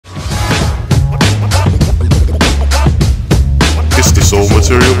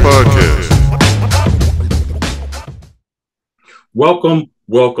Material Podcast. Welcome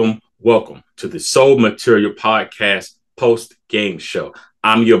to the Soul Material Podcast post-game show.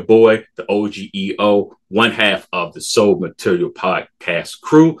 I'm your boy, the OGEO, one half of the Soul Material Podcast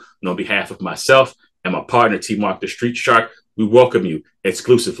crew. And on behalf of myself and my partner, T-Mark the Street Shark, we welcome you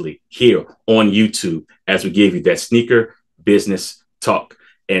exclusively here on YouTube as we give you that sneaker business talk.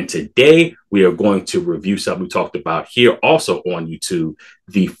 And today we are going to review something we talked about here also on YouTube,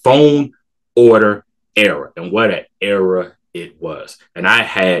 the phone order era, and what an era it was. And I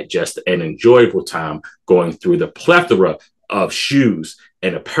had just an enjoyable time going through the plethora of shoes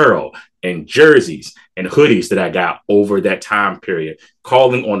and apparel and jerseys and hoodies that I got over that time period,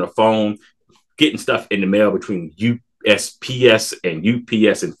 calling on the phone, getting stuff in the mail between USPS and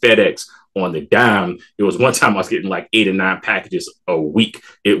UPS and FedEx on the dime. It was one time I was getting like 8 or 9 packages a week.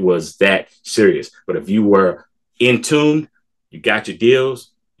 It was that serious. But if you were in tune, you got your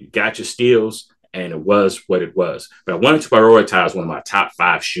deals, you got your steals, and it was what it was. But I wanted to prioritize one of my top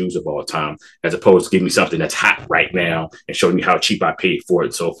 5 shoes of all time, as opposed to giving me something that's hot right now and showing you how cheap I paid for it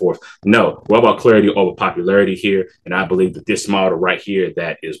and so forth. No, we're about clarity over popularity here. And I believe that this model right here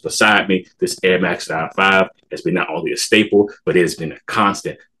that is beside me, this Air Max 95, has been not only a staple, but it has been a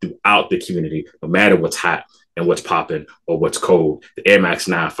constant throughout the community, no matter what's hot and what's popping or what's cold. The Air Max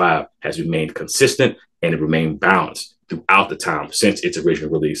 95 has remained consistent and it remained balanced throughout the time since its original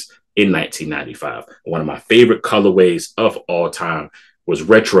release in 1995. One of my favorite colorways of all time was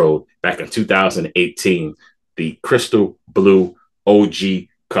retro back in 2018, the crystal blue OG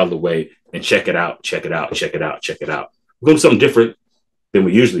colorway. And check it out. We're going to do something different than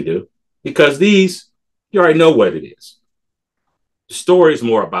we usually do, because these, you already know what it is. The story is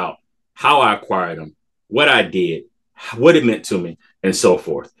more about how I acquired them, what I did, what it meant to me, and so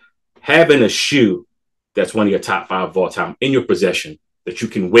forth. Having a shoe that's one of your top 5 of all time in your possession that you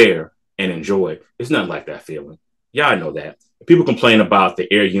can wear and enjoy, it's nothing like that feeling. Y'all know that. People complain about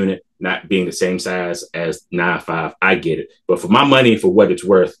the Air unit not being the same size as 9.5. I get it. But for my money, for what it's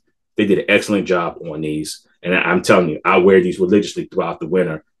worth, they did an excellent job on these. And I'm telling you, I wear these religiously throughout the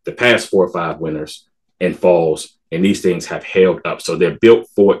winter, the past 4 or 5 winters and falls, and these things have held up. So they're built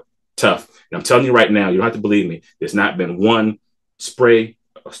for it tough. And I'm telling you right now, you don't have to believe me, there's not been one spray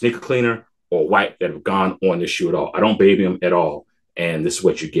or sneaker cleaner or wipe that have gone on this shoe at all. I don't baby them at all. And this is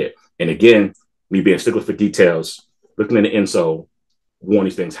what you get. And again, me being stickler for details, looking at the insole, worn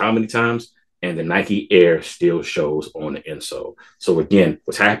these things how many times? And the Nike Air still shows on the insole. So again,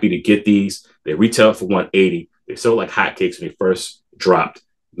 was happy to get these. They retail for $180. They sold like hotcakes when they first dropped.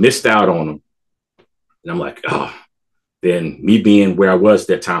 Missed out on them. And I'm like, oh, then me being where I was at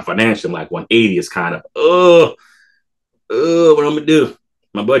that time financially, I'm like 180 is kind of, what I'm gonna do?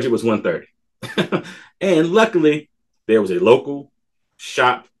 My budget was 130. And luckily, there was a local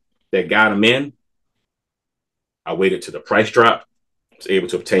shop that got them in. I waited till the price drop, was able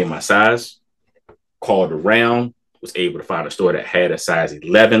to obtain my size, called around, was able to find a store that had a size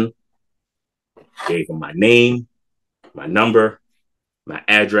 11, gave them my name, my number, my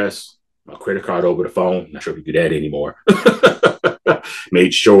address, my credit card over the phone. Not sure if you do that anymore.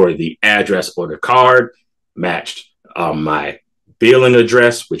 Made sure the address or the card matched my billing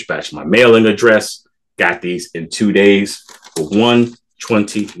address, which matched my mailing address. Got these in 2 days for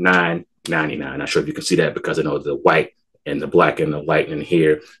 $129.99. Not sure if you can see that because I know the white and the black and the light in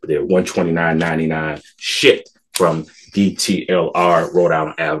here, but they're $129.99 shipped from DTLR, Rhode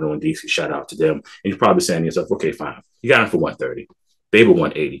Island Avenue in DC. Shout out to them. And you're probably saying to yourself, okay, fine. You got them for $130. They were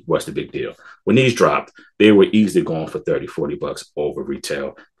 $180. What's the big deal? When these dropped, they were easily going for $30, $40 over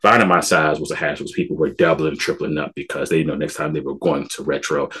retail. Finding my size was a hassle. People were doubling, tripling up because they know next time they were going to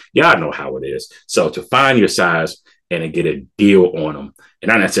retro. Y'all know how it is. So to find your size and to get a deal on them, and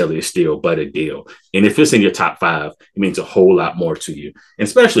not necessarily a steal, but a deal. And if it's in your top 5, it means a whole lot more to you. And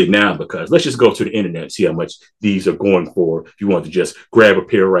especially now, because let's just go to the internet and see how much these are going for. If you want to just grab a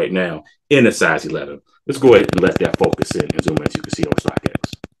pair right now in a size 11. Let's go ahead and let that focus in and zoom in so you can see on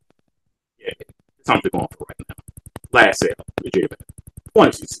StockX. Yeah, something going for right now. Last sale,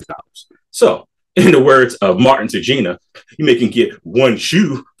 $26. So, in the words of Martin Sagina, you may can get one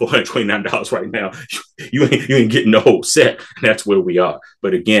shoe for $129 right now. You ain't getting the whole set. And that's where we are.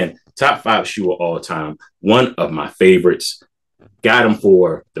 But again, top 5 shoe of all time. One of my favorites. Got them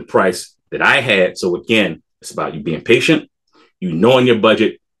for the price that I had. So again, it's about you being patient, you knowing your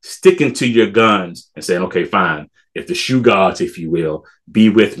budget, sticking to your guns and saying, okay, fine. If the shoe gods, if you will, be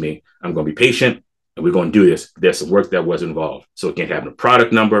with me, I'm going to be patient and we're going to do this. There's some work that was involved. So again, having a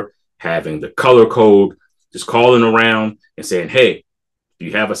product number, having the color code, just calling around and saying, hey, do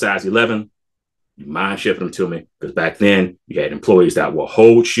you have a size 11? You mind shipping them to me? Because back then you had employees that will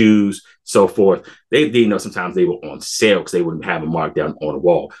hold shoes, so forth. They you know, sometimes they were on sale because they wouldn't have them marked down on the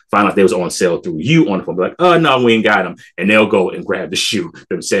wall. Find out they was on sale through you on the phone. Be like, oh no, we ain't got them, and they'll go and grab the shoe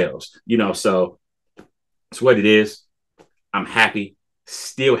themselves. You know, so it's what it is. I'm happy,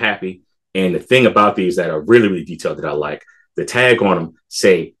 still happy. And the thing about these that are really, really detailed that I like, the tag on them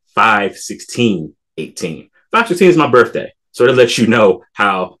say 5/16/18. 5/16 is my birthday. So it lets you know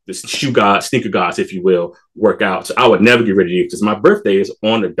how the shoe gods, sneaker gods, if you will, work out. So I would never get rid of these because my birthday is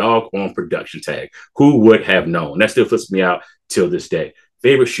on the doggone production tag. Who would have known? That still flips me out till this day.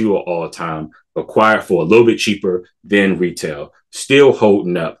 Favorite shoe of all time, acquired for a little bit cheaper than retail, still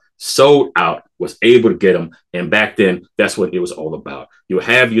holding up, sold out, was able to get them. And back then, that's what it was all about. You'll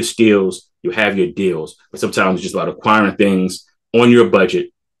have your steals, you'll have your deals, but sometimes it's just about acquiring things on your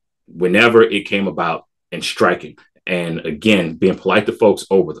budget whenever it came about and striking. And again, being polite to folks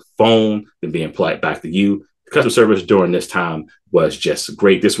over the phone and being polite back to you. The customer service during this time was just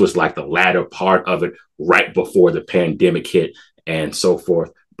great. This was like the latter part of it right before the pandemic hit and so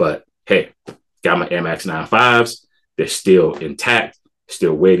forth. But hey, got my Air Max 95s. They're still intact,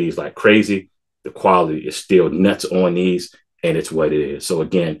 still wear these like crazy. The quality is still nuts on these, and it's what it is. So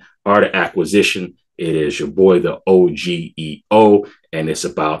again, art of acquisition. It is your boy, the OGEO, and it's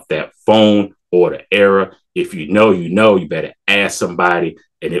about that phone or the era. If you know, you know, you better ask somebody.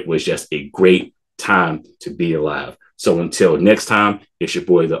 And it was just a great time to be alive. So until next time, it's your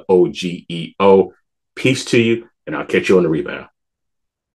boy, the OGEO. Peace to you, and I'll catch you on the rebound.